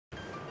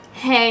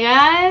Hey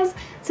guys!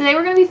 Today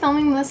we're going to be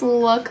filming this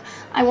look.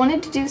 I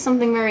wanted to do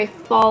something very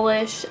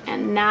fallish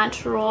and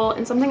natural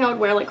and something I would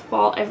wear like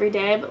fall every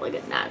day, but like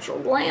a natural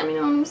glam, you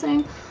know what I'm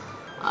saying?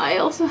 I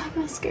also have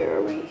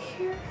mascara right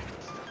here.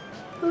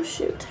 Oh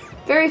shoot.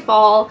 Very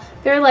fall,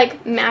 very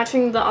like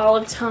matching the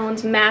olive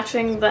tones,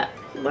 matching the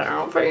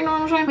outfit, you know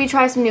what I'm saying? We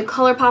try some new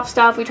ColourPop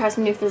stuff, we try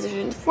some new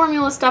Physicans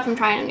formula stuff, I'm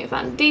trying a new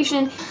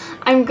foundation.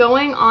 I'm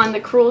going on the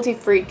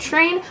cruelty-free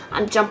train,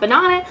 I'm jumping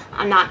on it,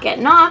 I'm not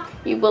getting off.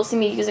 You will see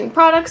me using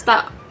products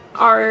that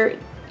are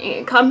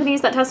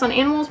companies that test on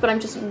animals, but I'm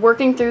just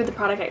working through the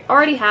product I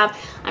already have.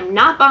 I'm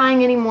not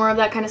buying any more of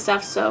that kind of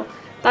stuff, so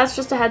that's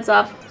just a heads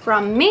up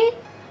from me.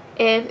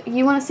 If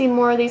you want to see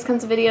more of these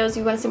kinds of videos,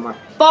 you want to see more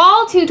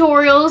fall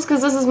tutorials,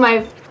 because this is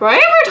my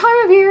favorite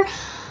time of year,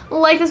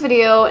 like this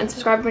video and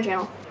subscribe to my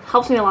channel.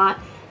 Helps me a lot.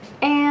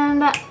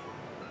 And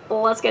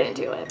let's get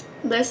into it.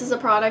 This is a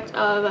product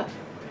of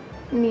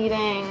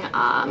needing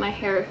my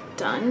hair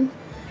done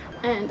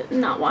and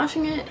not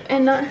washing it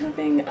and not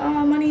having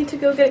money to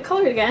go get it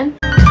colored again.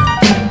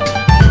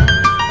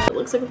 It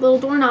looks like a little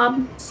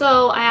doorknob.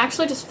 So I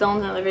actually just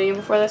filmed another video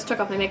before this, took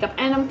off my makeup,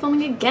 and I'm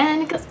filming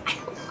again because I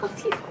love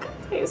you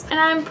guys. And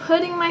I'm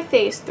putting my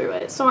face through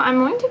it. So I'm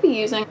going to be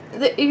using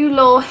the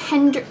Ulo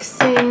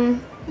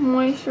Hendrickson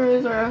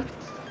moisturizer.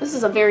 This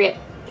is a very,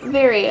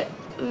 very,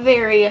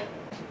 very,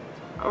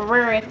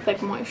 very thick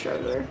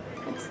moisturizer.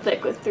 It's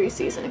thick with 3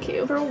 C's and a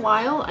Q. For a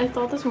while, I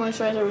thought this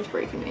moisturizer was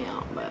breaking me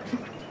out, but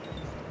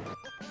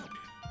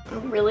I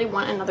really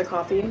want another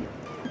coffee,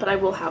 but I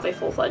will have a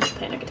full-fledged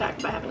panic attack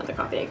if I have another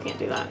coffee. I can't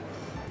do that.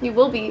 You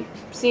will be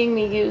seeing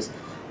me use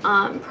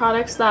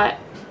products that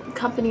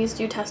companies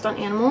do test on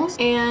animals,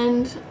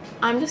 and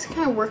I'm just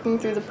kind of working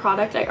through the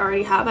product I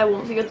already have. I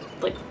won't be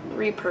like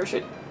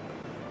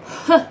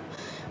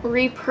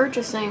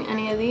repurchasing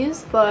any of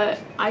these, but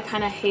I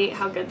kind of hate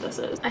how good this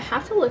is. I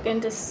have to look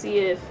in to see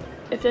if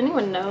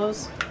anyone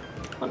knows.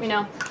 Let me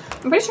know.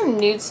 I'm pretty sure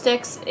Nude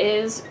Sticks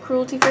is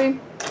cruelty-free,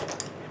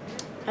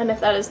 and if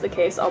that is the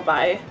case, I'll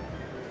buy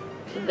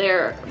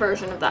their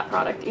version of that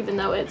product, even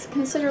though it's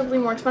considerably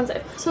more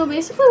expensive. So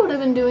basically what I've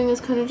been doing is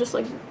kind of just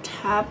like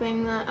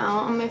tapping that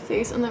out on my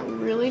face, and that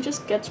really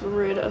just gets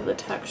rid of the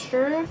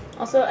texture.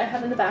 Also, I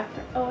have in the back,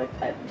 oh,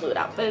 I blew it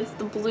out, but it's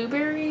the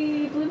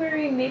blueberry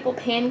maple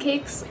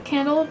pancakes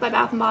candle by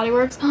Bath & Body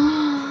Works.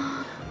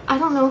 I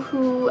don't know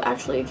who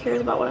actually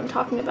cares about what I'm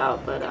talking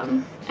about, but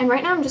and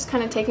right now I'm just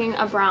kind of taking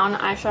a brown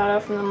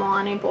eyeshadow from the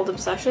Milani Bold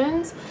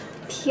Obsessions,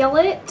 peel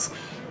it,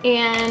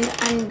 and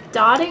I'm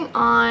dotting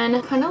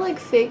on kind of like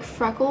fake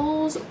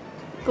freckles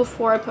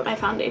before I put my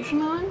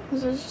foundation on.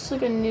 This is just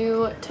like a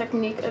new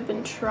technique I've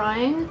been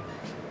trying,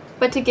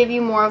 but to give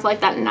you more of like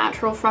that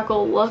natural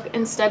freckle look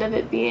instead of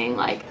it being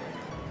like,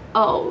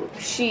 oh,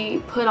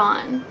 she put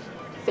on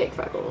fake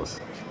freckles.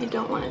 I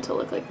don't want it to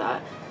look like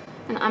that.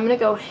 And I'm gonna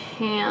go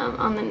ham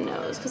on the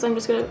nose because I'm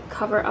just gonna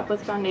cover up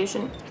with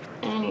foundation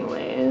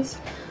anyways.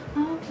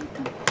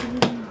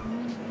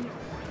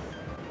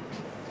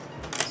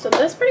 So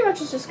this pretty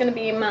much is just gonna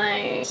be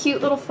my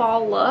cute little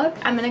fall look.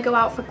 I'm gonna go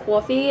out for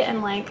coffee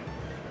in like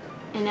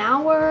an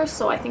hour,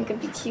 so I think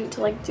it'd be cute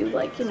to like do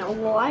like, you know, a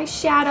little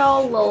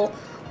eyeshadow, little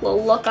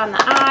look on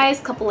the eyes,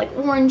 couple like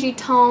orangey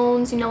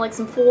tones, you know, like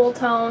some fall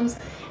tones.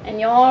 And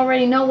you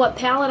already know what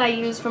palette I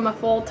use for my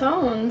fall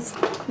tones.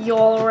 You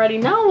already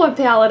know what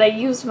palette I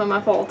use for my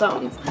fall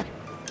tones.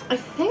 I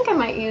think I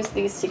might use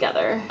these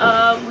together.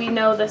 We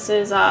know this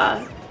is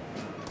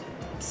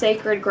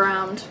sacred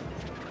ground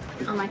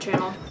on my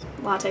channel.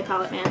 Latte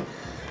palette, man.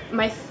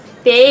 My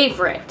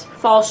favorite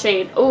fall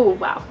shade. Oh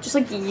wow, just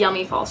like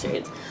yummy fall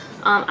shades.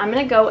 I'm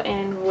gonna go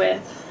in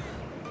with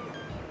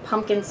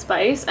pumpkin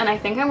spice, and I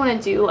think I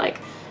want to do like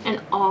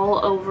an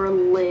all over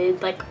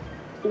lid, like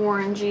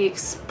orangey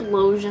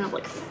explosion of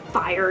like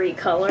fiery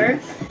color.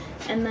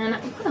 And then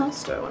what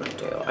else do I want to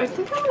do? I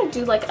think I want to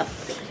do like a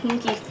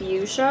pinky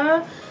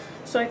fuchsia,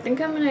 so I think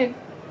I'm gonna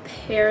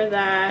pair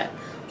that.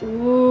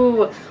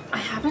 Ooh, I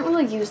haven't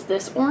really used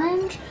this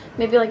orange.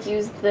 Maybe like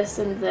use this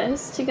and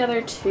this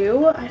together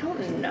too. I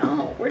don't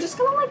know. We're just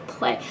gonna like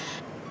play.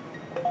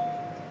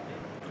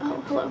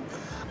 Oh, hello.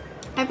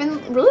 I've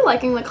been really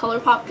liking the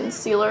ColourPop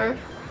concealer.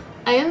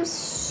 I am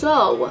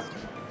so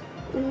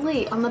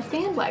late on the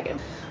bandwagon.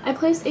 I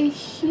placed a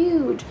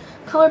huge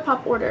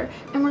ColourPop order,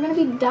 and we're gonna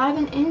be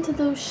diving into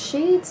those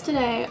shades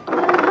today.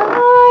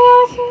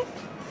 Oh,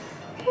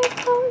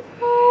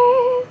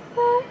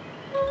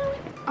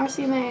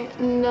 RCMA,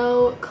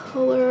 no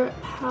color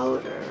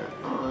powder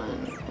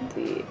on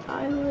the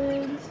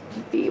eyelids.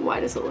 B, why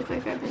does it look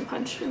like I've been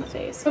punched in the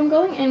face? So I'm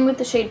going in with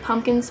the shade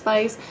Pumpkin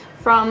Spice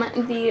from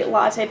the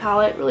Latte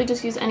palette. Really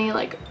just use any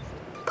like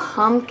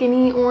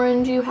pumpkin-y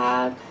orange you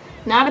have.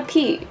 Not a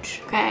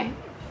peach, okay?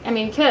 I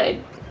mean, you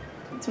could.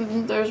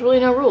 There's really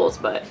no rules,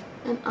 but...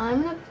 And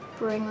I'm gonna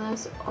bring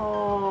this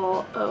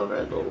all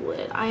over the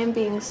lid. I am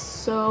being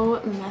so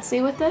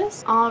messy with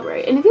this.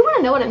 Alright, and if you want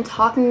to know what I'm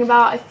talking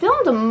about, I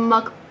filmed a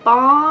mukbang,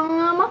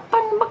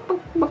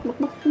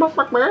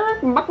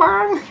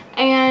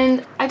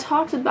 and I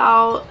talked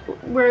about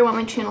where I want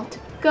my channel to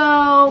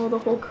go, the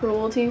whole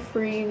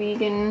cruelty-free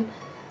vegan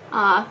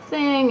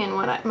thing, and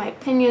what my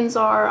opinions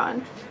are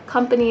on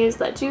companies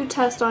that do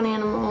test on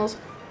animals.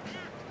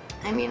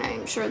 I mean,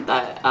 I'm sure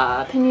that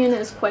opinion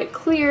is quite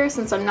clear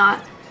since I'm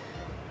not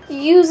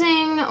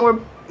using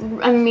or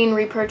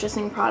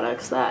repurchasing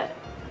products that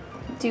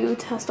do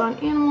test on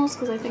animals,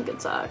 because I think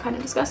it's kind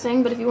of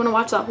disgusting. But if you want to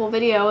watch that whole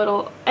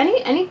video,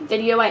 any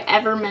video I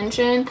ever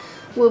mention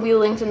will be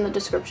linked in the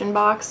description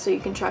box, so you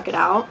can check it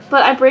out.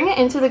 But I bring it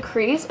into the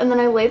crease, and then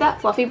I lay that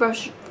fluffy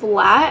brush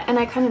flat, and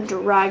I kind of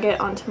drag it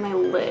onto my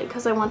lid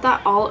because I want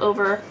that all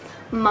over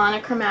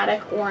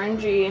monochromatic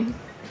orangey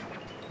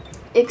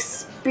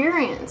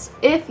experience,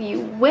 if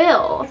you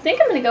will. I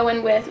think I'm going to go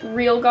in with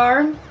Real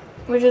Gar,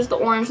 which is the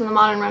orange in the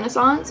Modern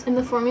Renaissance. In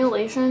the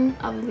formulation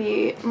of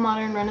the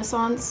Modern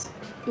Renaissance,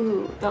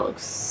 ooh, that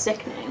looks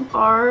sickening.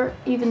 Are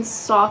even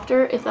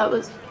softer, if that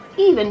was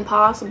even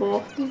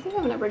possible. I think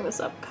I'm going to bring this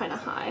up kind of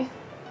high.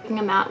 Taking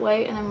a matte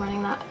white, and I'm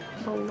running that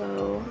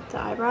below the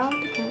eyebrow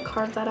to kind of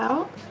carve that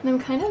out. And I'm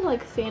kind of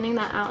like fanning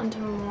that out into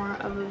more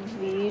of a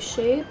V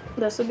shape.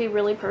 This would be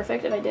really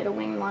perfect if I did a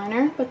wing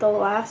liner, but the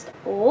last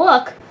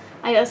look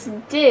I just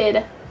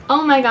did,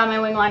 oh my god, my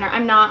wing liner.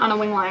 I'm not on a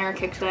wing liner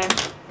kick today.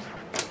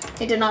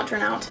 It did not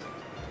turn out.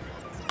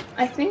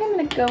 I think I'm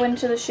going to go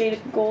into the shade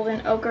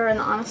Golden Ochre in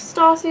the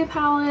Anastasia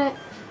palette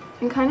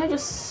and kind of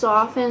just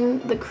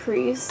soften the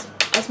crease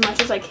as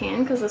much as I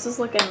can, because this is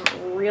looking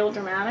real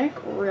dramatic,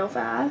 real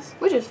fast,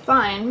 which is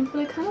fine, but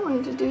I kind of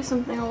wanted to do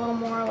something a little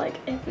more like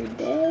every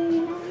day,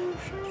 you know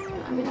what I'm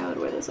saying? I mean, I would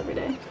wear this every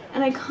day.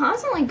 And I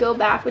constantly go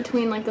back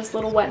between like this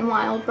little Wet n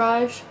Wild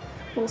brush,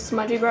 little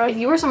smudgy brush. If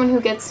you are someone who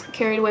gets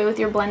carried away with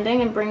your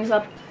blending and brings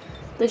up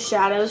the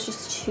shadows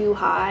just too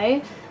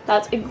high,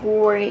 that's a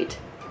great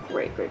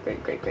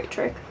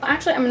trick.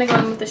 Actually, I'm gonna go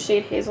in with the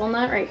shade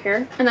Hazelnut right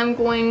here, and I'm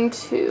going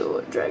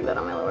to drag that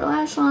on my lower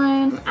lash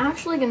line. I'm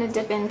actually gonna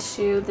dip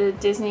into the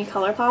Disney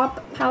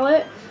ColourPop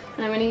palette,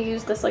 and I'm gonna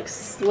use this like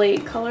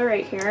slate color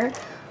right here.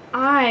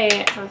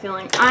 I have a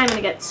feeling I'm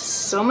gonna get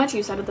so much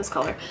use out of this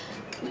color.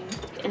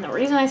 And the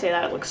reason I say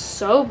that, it looks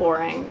so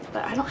boring,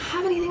 but I don't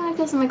have anything like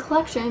this in my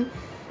collection.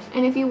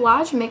 And if you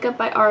watch Makeup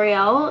by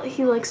Ariel,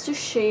 he likes to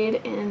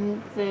shade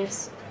in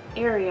this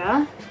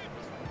area.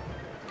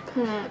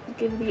 Kind of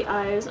give the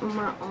eyes a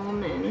more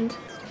almond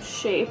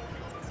shape.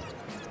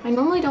 I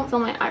normally don't fill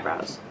my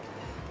eyebrows,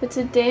 but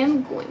today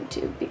I'm going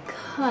to,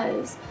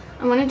 because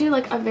I want to do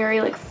like a very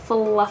like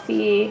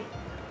fluffy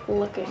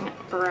looking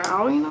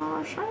brow, you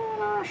know.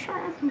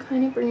 I'm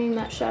kind of bringing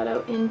that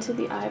shadow into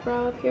the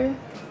eyebrow up here.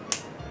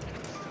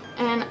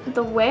 And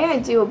the way I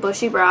do a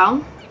bushy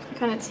brow, I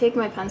kind of take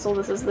my pencil.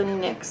 This is the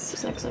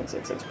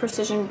NYX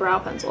Precision Brow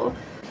Pencil.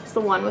 It's the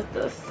one with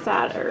the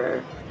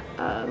fatter,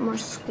 more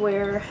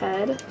square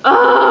head.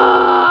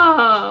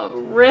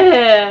 Oh,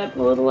 rip!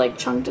 A little like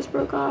chunk just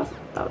broke off.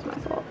 That was my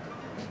fault.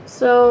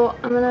 So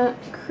I'm gonna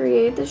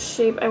create the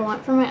shape I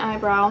want for my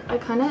eyebrow. I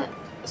kind of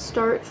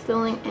start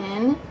filling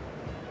in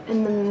the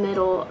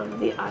middle of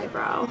the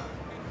eyebrow.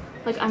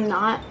 Like, I'm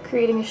not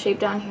creating a shape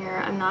down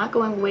here. I'm not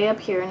going way up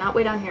here, not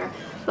way down here,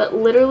 but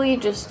literally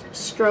just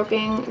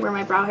stroking where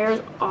my brow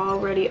hairs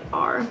already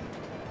are.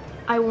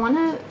 I want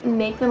to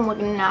make them look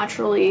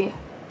naturally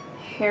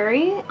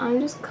hairy. I'm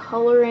just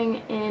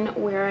coloring in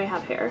where I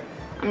have hair.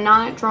 I'm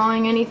not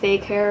drawing any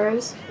fake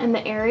hairs. And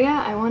the area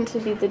I want to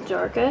be the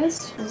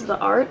darkest is the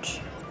arch.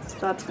 So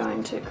that's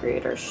going to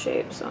create our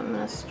shape. So I'm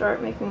going to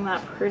start making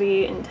that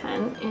pretty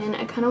intense. And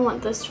I kind of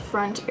want this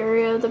front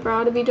area of the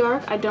brow to be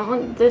dark. I don't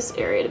want this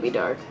area to be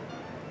dark,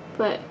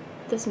 but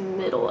this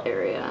middle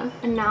area.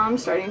 And now I'm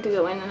starting to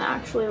go in and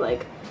actually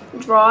like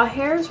draw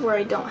hairs where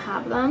I don't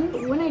have them.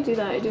 But when I do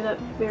that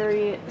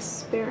very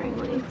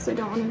sparingly because I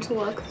don't want it to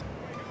look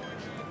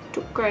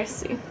too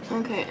greasy.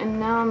 Okay, and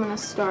now I'm gonna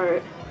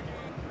start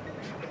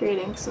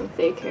creating some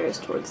fake hairs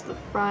towards the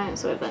front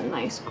so I have that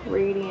nice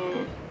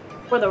gradient.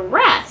 For the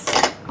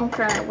rest,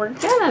 okay, we're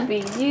gonna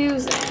be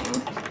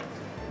using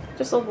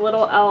just a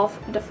little e.l.f.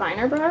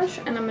 definer brush,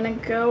 and I'm gonna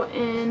go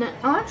in,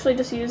 I'll actually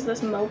just use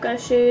this mocha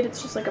shade.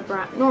 It's just like a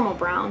brown, normal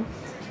brown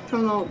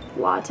from the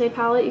Latte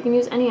palette. You can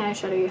use any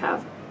eyeshadow you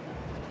have.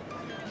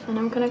 And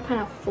I'm gonna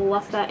kind of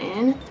fluff that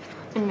in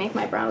and make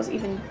my brows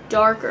even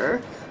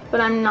darker.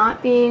 But I'm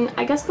not being,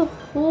 I guess the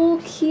whole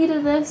key to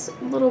this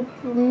little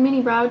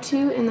mini brow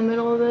toot in the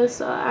middle of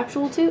this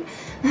actual toot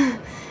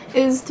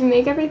is to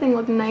make everything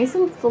look nice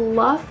and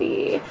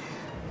fluffy.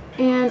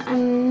 And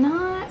I'm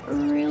not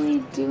really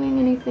doing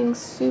anything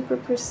super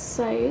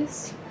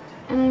precise.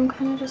 And I'm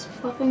kind of just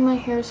fluffing my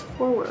hairs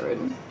forward.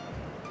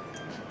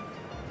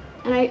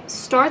 And I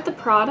start the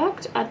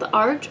product at the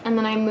arch, and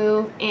then I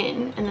move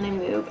in, and then I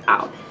move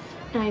out.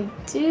 And I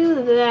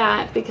do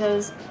that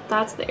because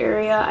that's the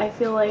area I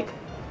feel like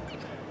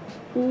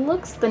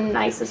looks the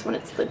nicest when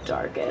it's the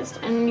darkest.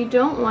 And you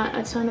don't want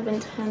a ton of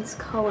intense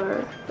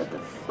color at the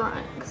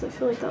front because I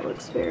feel like that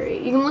looks very,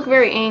 you can look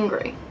very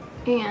angry.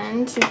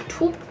 And to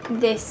top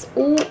this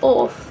all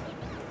off,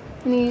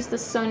 I'm gonna use the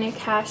Sonia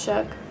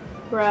Kashuk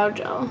brow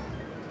gel.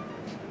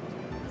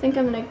 I think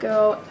I'm gonna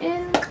go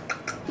in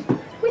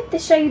with the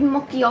shade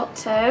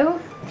Macchiato.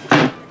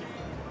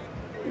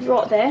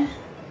 Right there.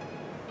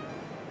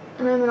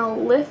 And I'm gonna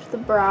lift the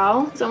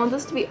brow. So I want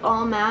this to be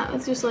all matte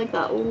with just like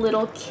that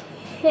little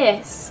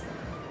kiss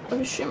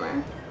of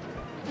shimmer.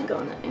 And go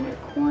in the inner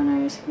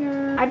corners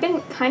here. I've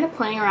been kind of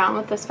playing around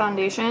with this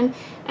foundation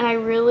and I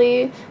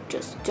really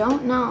just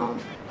don't know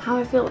how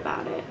I feel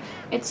about it.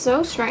 It's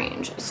so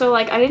strange. So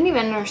like I didn't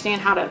even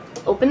understand how to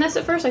open this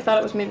at first. I thought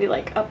it was maybe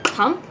like a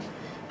pump,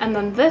 and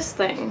then this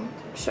thing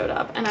showed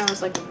up and I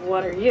was like,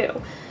 what are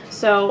you?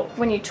 So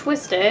when you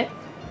twist it,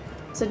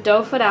 it's a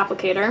doe foot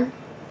applicator.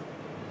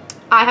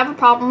 I have a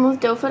problem with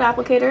doe foot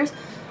applicators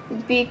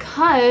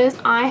because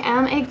I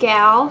am a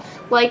gal,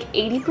 like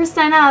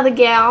 80% of the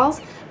gals,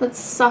 that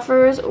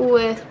suffers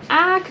with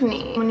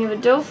acne. When you have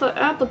a doe foot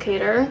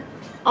applicator,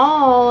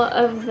 all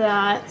of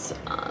that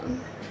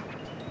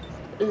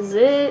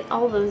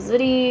all the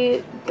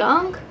zitty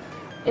gunk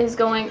is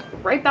going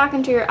right back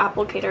into your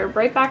applicator,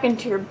 right back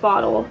into your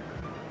bottle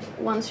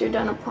once you're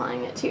done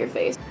applying it to your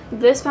face.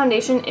 This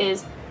foundation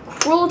is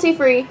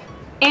cruelty-free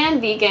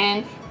and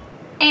vegan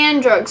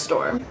and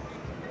drugstore.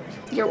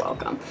 You're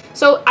welcome.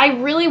 So I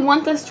really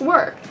want this to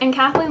work, and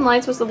Kathleen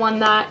Lights was the one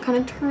that kind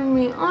of turned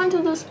me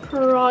onto this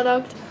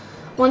product.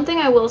 One thing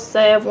I will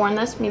say, I've worn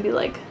this maybe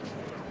like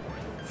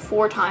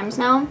 4 times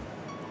now.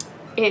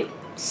 It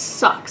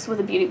sucks with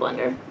a beauty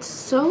blender. It's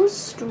so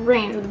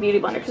strange with a beauty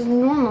blender because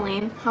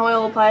normally how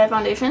I'll apply a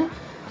foundation,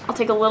 I'll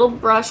take a little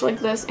brush like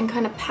this and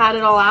kind of pat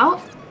it all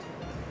out,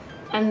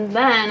 and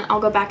then I'll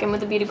go back in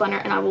with the beauty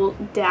blender and I will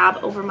dab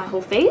over my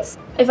whole face.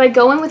 If I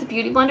go in with a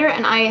beauty blender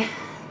and I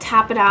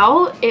tap it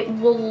out, it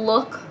will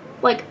look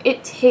like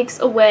it takes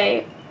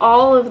away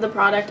all of the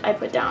product I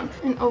put down.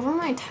 And over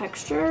my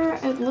texture,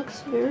 it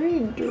looks very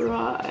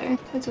dry.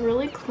 It's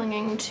really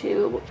clinging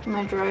to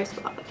my dry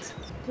spots.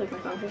 Like my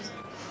phone case.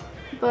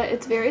 But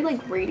it's very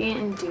like radiant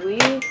and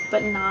dewy,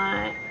 but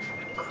not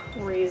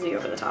crazy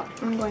over the top.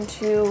 I'm going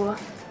to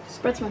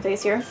spritz my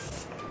face here.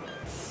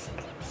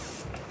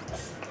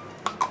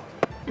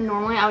 And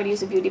normally I would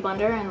use a beauty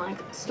blender and like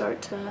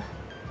start to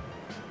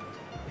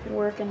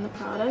work in the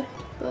product,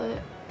 but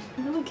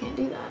I really can't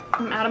do that.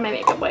 I'm out of my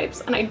makeup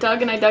wipes, and I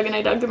dug and I dug and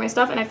I dug through my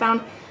stuff, and I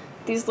found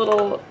these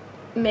little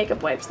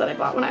makeup wipes that I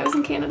bought when I was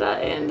in Canada,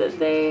 and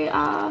they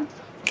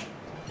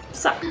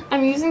suck.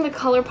 I'm using the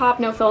ColourPop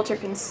No Filter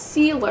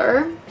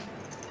Concealer.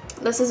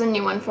 This is a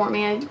new one for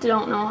me. I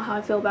don't know how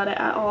I feel about it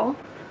at all.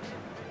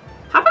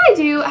 How about I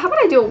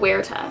do a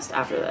wear test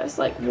after this?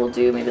 Like we'll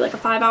do maybe like a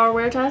 5-hour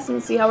wear test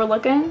and see how we're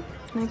looking.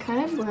 And I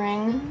kind of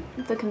bring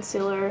the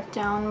concealer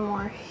down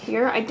more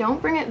here. I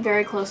don't bring it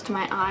very close to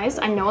my eyes.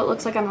 I know it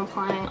looks like I'm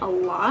applying a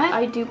lot.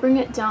 I do bring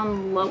it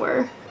down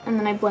lower, and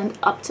then I blend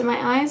up to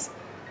my eyes.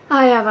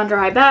 I have under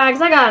eye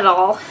bags, I got it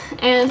all.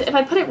 And if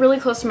I put it really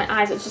close to my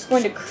eyes, it's just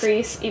going to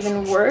crease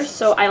even worse.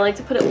 So I like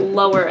to put it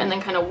lower and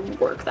then kind of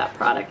work that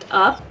product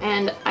up.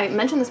 And I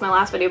mentioned this in my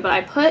last video, but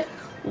I put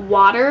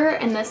water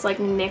in this like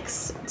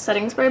NYX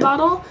setting spray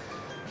bottle.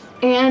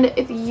 And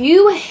if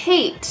you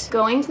hate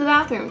going to the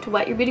bathroom to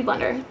wet your beauty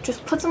blender,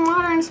 just put some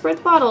water in a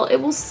spritz bottle. It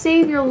will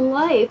save your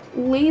life.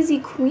 Lazy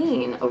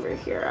queen over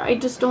here. I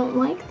just don't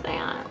like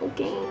that,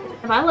 okay?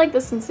 If I like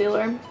this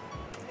concealer,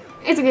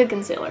 it's a good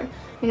concealer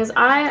because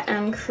I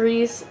am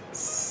crease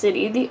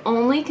city. The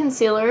only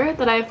concealer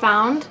that I've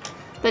found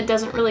that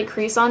doesn't really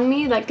crease on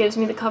me, that gives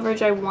me the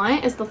coverage I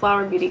want, is the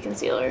Flower Beauty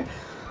concealer.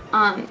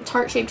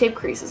 Tarte Shape Tape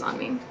creases on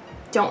me.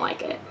 Don't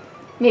like it.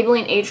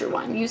 Maybelline Age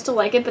one. Used to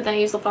like it, but then I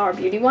used the Flower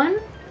Beauty one,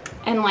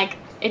 and like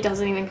it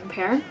doesn't even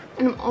compare.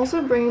 And I'm also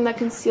bringing that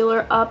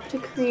concealer up to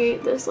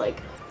create this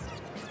like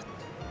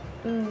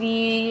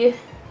V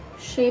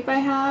shape I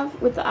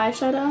have with the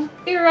eyeshadow.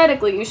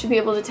 Theoretically, you should be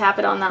able to tap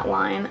it on that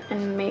line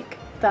and make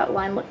that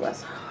line look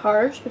less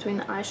harsh between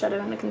the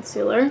eyeshadow and the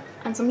concealer.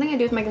 And something I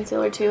do with my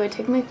concealer too, I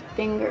take my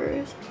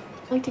fingers.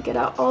 I like to get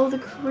out all the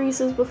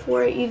creases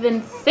before I even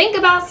think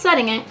about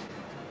setting it.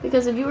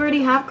 Because if you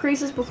already have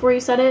creases before you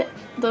set it,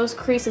 those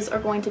creases are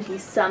going to be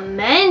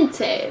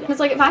cemented. It's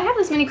like, if I have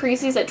this many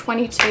creases at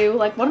 22,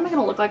 like, what am I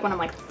gonna look like when I'm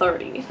like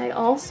 30? I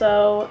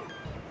also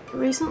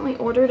recently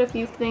ordered a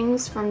few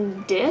things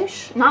from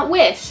Dish. Not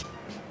Wish,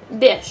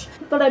 Dish.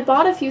 But I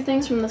bought a few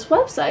things from this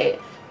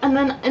website, and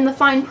then in the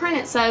fine print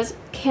it says,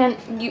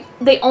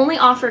 they only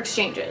offer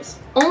exchanges.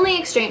 Only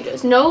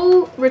exchanges,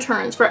 no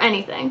returns for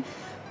anything.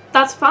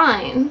 That's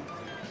fine.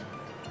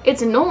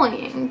 It's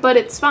annoying, but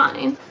it's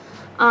fine.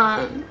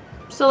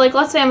 So like,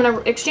 let's say I'm gonna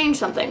exchange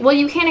something. Well,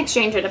 you can't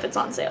exchange it if it's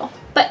on sale,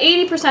 but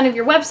 80% of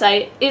your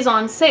website is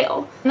on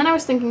sale. And then I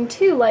was thinking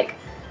too, like,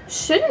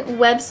 shouldn't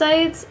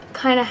websites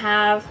kind of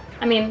have,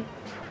 I mean,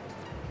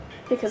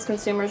 because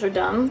consumers are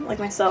dumb, like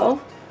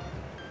myself,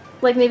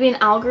 like maybe an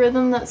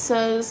algorithm that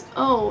says,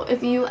 oh,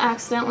 if you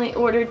accidentally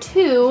order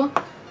 2,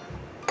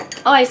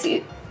 oh, I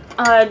see,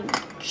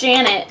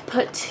 Janet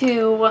put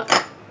 2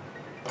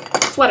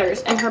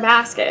 sweaters in her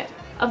basket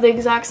of the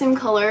exact same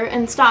color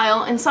and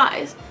style and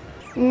size.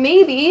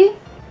 Maybe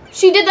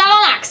she did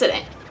that on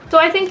accident. So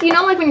I think, you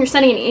know, like when you're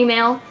sending an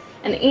email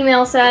and the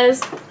email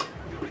says,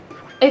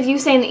 if you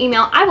say in the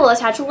email, I will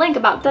attach a link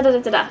about da da da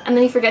da da, and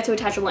then you forget to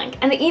attach a link,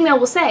 and the email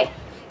will say,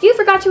 You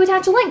forgot to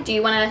attach a link. Do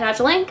you want to attach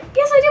a link?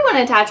 Yes, I do want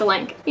to attach a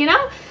link, you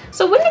know?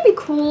 So wouldn't it be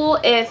cool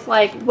if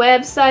like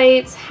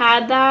websites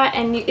had that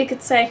and it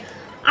could say,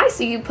 I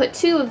see you put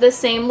 2 of the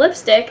same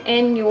lipstick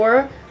in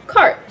your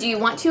cart. Do you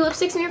want 2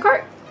 lipsticks in your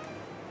cart?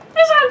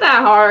 It's not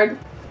that hard.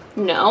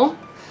 No.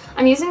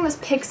 I'm using this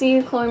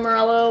Pixie Chloe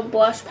Morello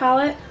blush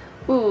palette.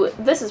 Ooh,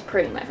 this is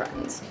pretty, my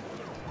friends.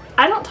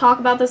 I don't talk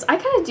about this. I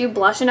kind of do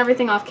blush and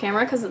everything off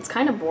camera because it's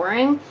kind of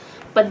boring.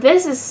 But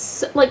this is,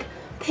 so, like,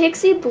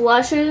 Pixie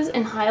blushes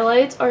and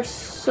highlights are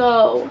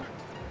so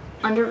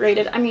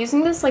underrated. I'm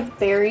using this, like,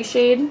 berry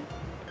shade.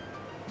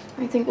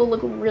 I think will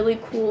look really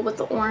cool with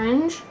the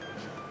orange.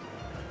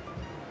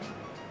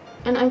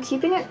 And I'm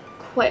keeping it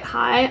quite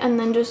high and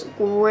then just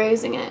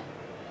grazing it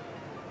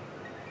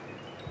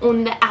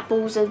on the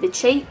apples of the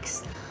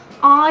cheeks.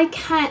 I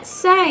can't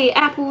say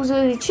apples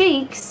of the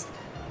cheeks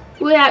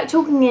without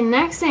talking in an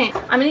accent.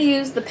 I'm going to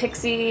use the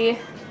Pixie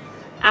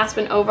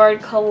Aspen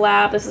Ovard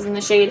collab. This is in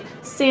the shade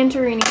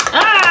Santorini.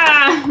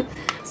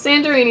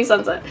 Santorini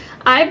Sunset.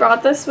 I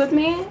brought this with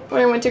me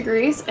when I went to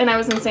Greece and I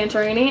was in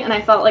Santorini and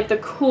I felt like the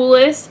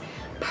coolest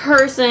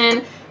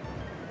person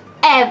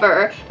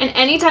ever. And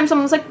anytime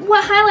someone was like,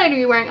 what highlighter are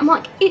you wearing? I'm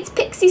like, it's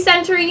Pixie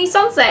Santorini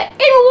Sunset. And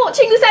we're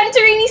watching the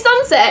Santorini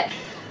Sunset.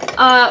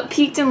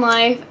 Peaked in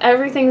life.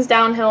 Everything's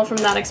downhill from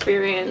that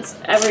experience.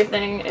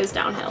 Everything is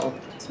downhill.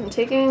 So I'm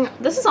taking,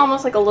 this is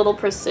almost like a little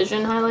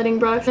precision highlighting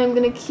brush. I'm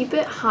going to keep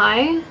it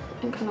high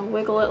and kind of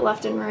wiggle it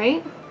left and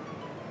right.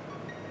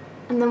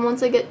 And then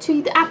once I get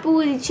to the apple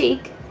of the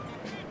cheek,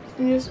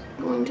 I'm just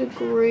going to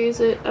graze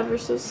it ever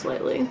so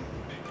slightly.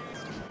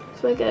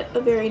 So I get a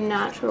very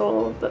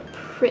natural but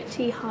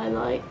pretty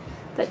highlight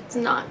that's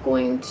not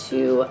going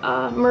to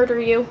murder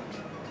you.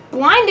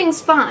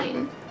 Blinding's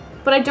fine,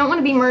 but I don't want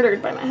to be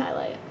murdered by my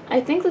highlight. I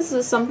think this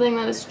is something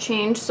that has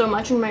changed so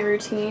much in my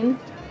routine,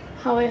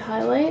 how I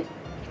highlight,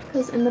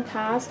 because in the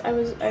past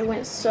I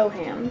went so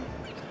ham,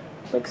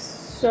 like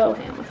so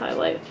ham with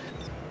highlight.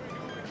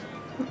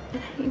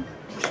 I mean,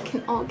 we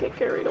can all get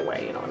carried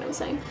away, you know what I'm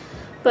saying?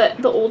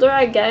 But the older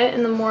I get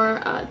and the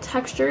more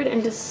textured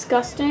and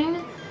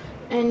disgusting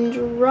and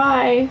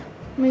dry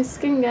my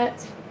skin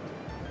gets,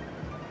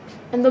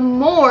 and the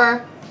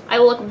more I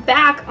look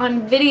back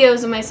on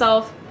videos of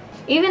myself,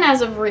 even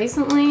as of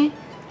recently,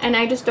 and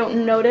I just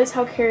don't notice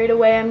how carried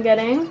away I'm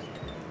getting.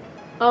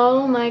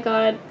 Oh my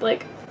god,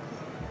 like.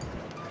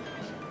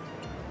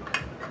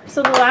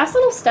 So the last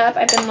little step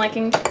I've been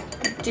liking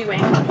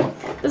doing,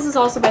 this is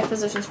also by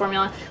Physicians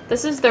Formula.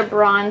 This is their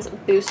bronze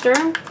booster,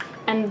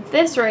 and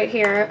this right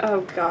here,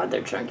 oh god,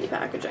 their chunky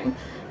packaging.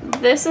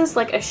 This is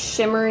like a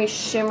shimmery,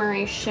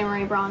 shimmery,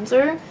 shimmery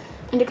bronzer.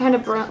 And to kind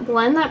of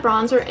blend that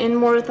bronzer in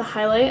more with the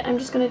highlight, I'm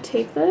just going to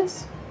take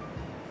this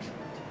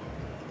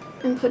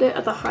and put it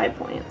at the high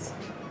points.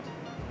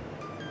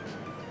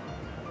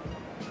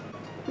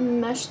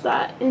 Mesh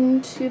that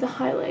into the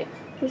highlight.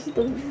 This is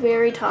the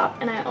very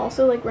top, and I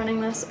also like running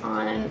this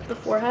on the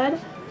forehead.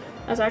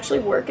 I was actually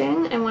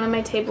working, and one of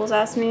my tables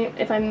asked me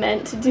if I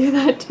meant to do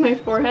that to my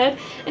forehead,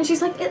 and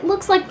she's like, it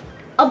looks like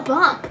a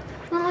bump.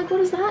 And I'm like, what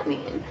does that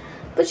mean?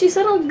 But she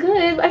said, oh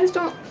good, I just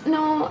don't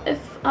know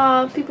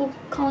if people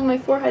calling my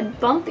forehead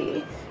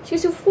bumpy. She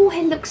goes, your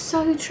forehead looks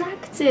so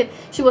attractive.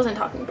 She wasn't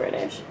talking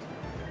British.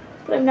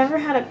 But I've never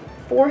had a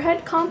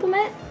forehead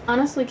compliment.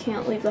 Honestly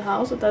can't leave the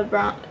house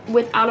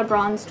without a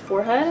bronzed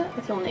forehead.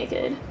 I feel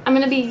naked. I'm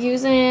going to be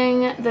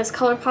using this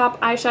ColourPop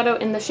eyeshadow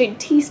in the shade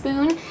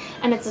Teaspoon,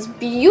 and it's this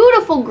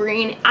beautiful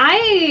green.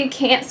 I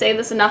can't say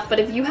this enough, but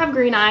if you have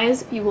green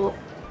eyes, you will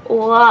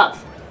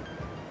love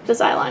this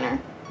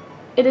eyeliner.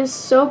 It is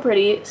so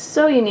pretty,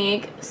 so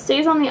unique,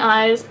 stays on the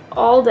eyes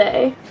all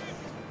day.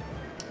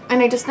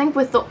 And I just think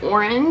with the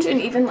orange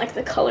and even like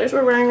the colors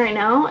we're wearing right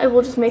now, it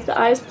will just make the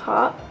eyes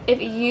pop.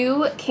 If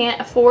you can't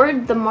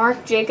afford the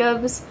Marc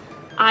Jacobs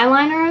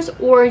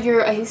eyeliners, or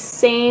you're a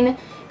sane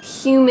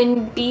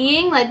human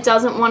being that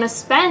doesn't want to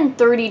spend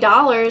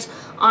 $30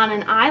 on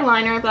an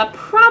eyeliner that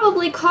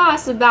probably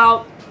costs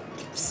about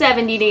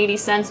 70 to 80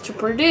 cents to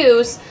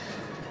produce,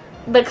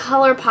 the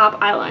ColourPop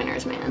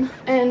eyeliners, man.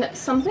 And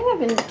something I've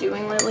been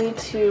doing lately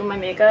to my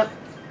makeup,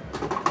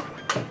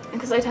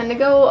 because I tend to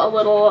go a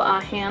little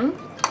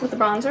ham with the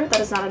bronzer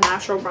that is not a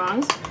natural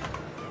bronze,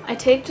 I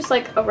take just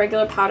like a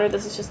regular powder.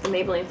 This is just the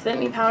Maybelline Fit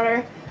Me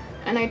powder,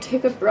 and I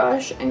take a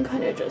brush and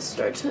kind of just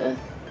start to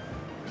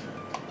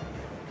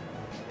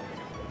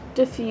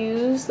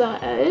diffuse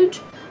that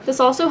edge. This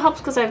also helps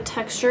because I have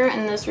texture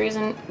in this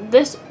region,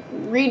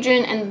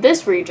 and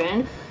this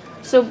region,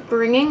 so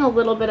bringing a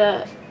little bit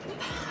of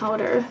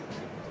powder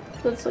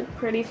that's like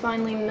pretty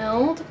finely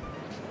milled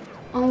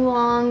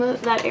along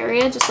that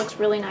area just looks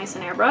really nice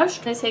and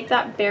airbrushed. I take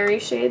that berry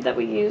shade that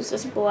we used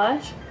as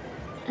blush,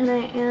 and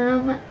I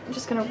am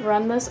just gonna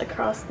run this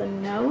across the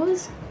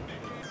nose,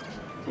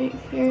 right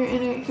here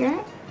and right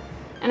here.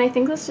 And I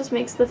think this just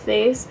makes the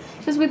face,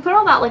 because we put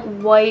all that like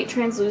white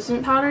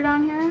translucent powder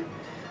down here,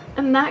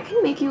 and that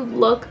can make you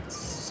look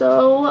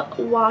so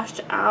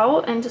washed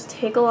out and just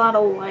take a lot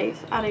of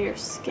life out of your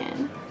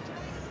skin.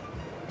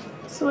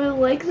 So I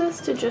like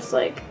this to just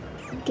like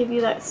give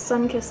you that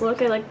sun-kissed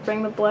look. I like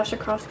bring the blush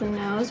across the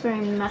nose very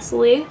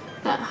messily.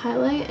 That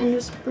highlight and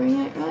just bring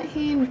it right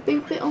here and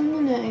boop it on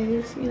the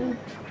nose, you know.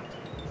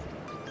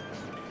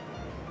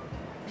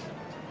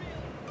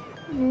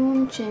 And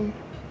on the chin.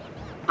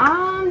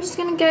 I'm just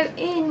gonna go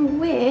in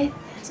with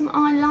some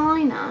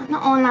eyeliner.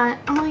 Not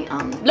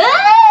eyeliner,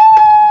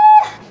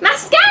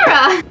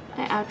 mascara!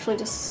 I actually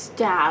just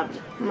stabbed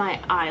my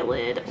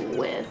eyelid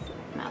with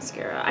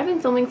mascara. I've been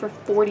filming for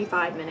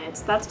 45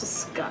 minutes. That's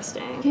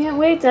disgusting. Can't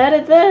wait to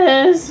edit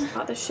this.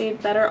 Got the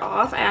shade Better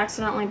Off. I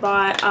accidentally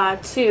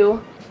bought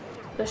two.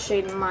 The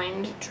shade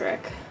Mind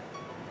Trick.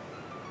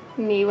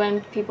 Me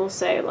when people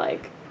say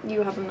like,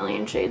 you have a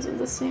million shades of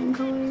the same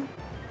color.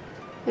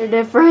 They're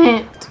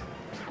different.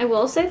 I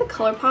will say the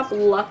ColourPop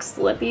Luxe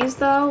Lippies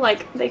though,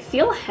 like they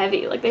feel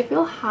heavy, like they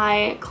feel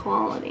high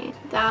quality.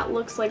 That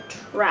looks like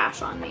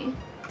trash on me.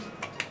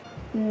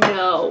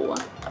 No,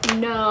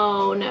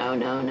 no, no,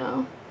 no,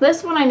 no.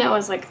 This one I know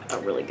is like a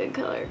really good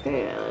color.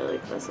 Okay, I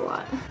like this a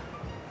lot.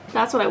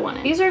 That's what I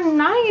wanted. These are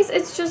nice.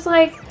 It's just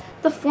like,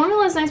 the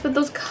formula is nice, but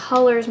those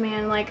colors,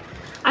 man, like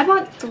I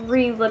bought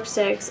 3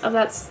 lipsticks of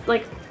that's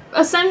like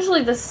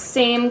essentially the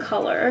same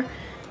color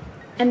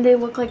and they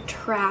look like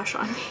trash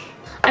on me.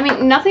 I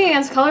mean, nothing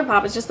against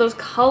ColourPop, it's just those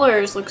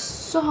colors look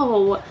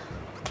so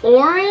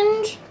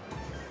orange.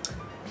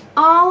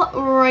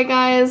 Alright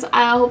guys,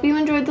 I hope you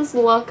enjoyed this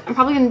look. I'm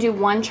probably going to do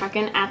one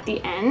check-in at the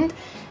end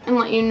and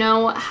let you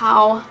know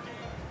how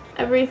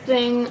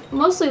everything,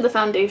 mostly the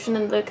foundation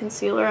and the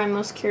concealer I'm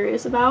most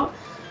curious about.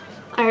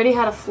 I already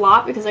had a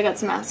flop because I got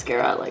some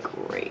mascara like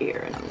right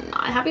here and I'm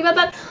not happy about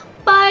that.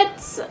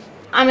 But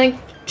I'm going to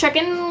check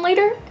in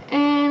later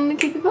and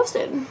keep you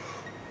posted.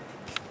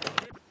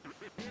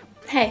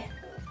 Hey,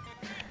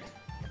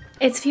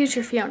 it's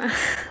future Fiona.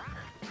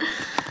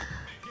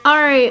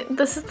 Alright,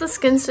 this is the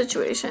skin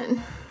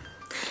situation.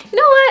 You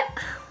know what?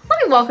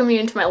 Let me welcome you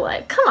into my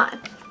life. Come on.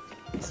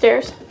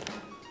 Stairs.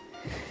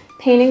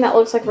 Painting that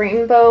looks like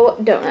rainbow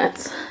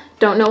donuts.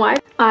 Don't know why.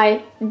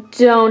 I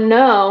don't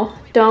know.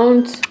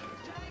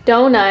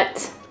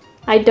 Donut.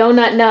 I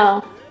donut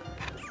know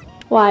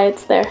why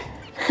it's there.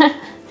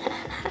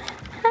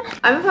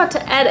 I'm about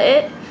to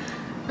edit.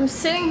 I'm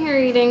sitting here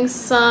eating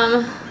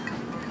some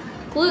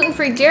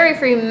gluten-free,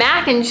 dairy-free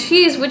mac and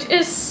cheese, which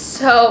is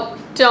so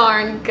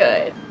darn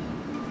good.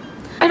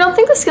 I don't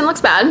think the skin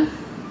looks bad.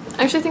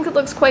 I actually think it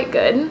looks quite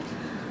good.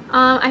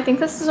 I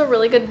think this is a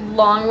really good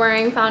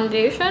long-wearing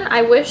foundation.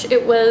 I wish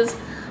it was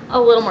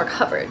a little more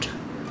coverage.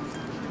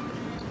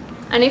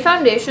 Any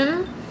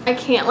foundation I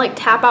can't like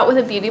tap out with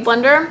a beauty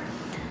blender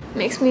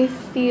makes me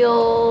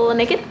feel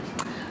naked.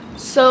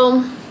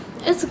 So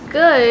it's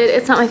good.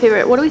 It's not my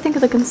favorite. What do we think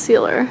of the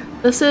concealer?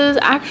 This is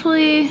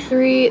actually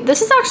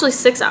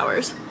 6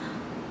 hours.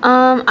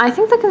 I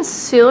think the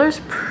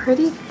concealer's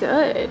pretty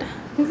good.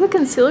 I think the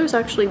concealer's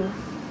actually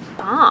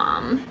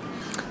bomb.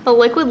 The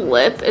liquid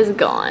lip is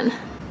gone.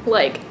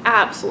 Like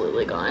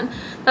absolutely gone.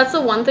 That's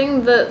the one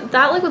thing,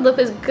 that liquid lip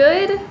is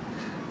good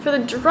for the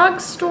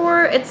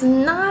drugstore. It's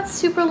not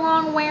super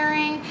long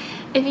wearing.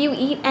 If you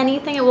eat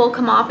anything, it will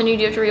come off and you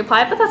do have to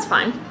reapply it, but that's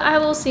fine. I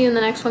will see you in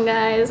the next one,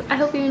 guys. I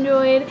hope you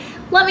enjoyed.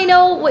 Let me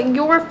know what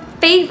your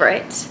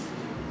favorite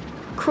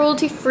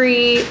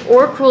cruelty-free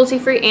or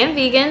cruelty-free and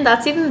vegan,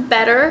 that's even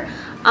better,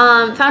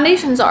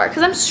 foundations are,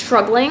 because I'm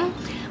struggling.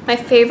 My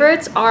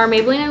favorites are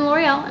Maybelline and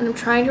L'Oreal, and I'm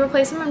trying to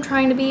replace them. I'm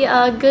trying to be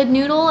a good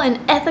noodle and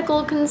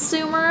ethical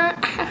consumer.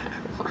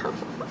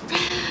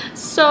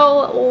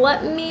 So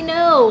let me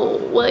know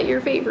what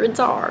your favorites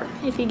are,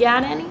 if you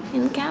got any,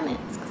 in the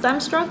comments, because I'm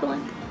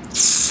struggling.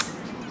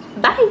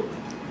 Bye!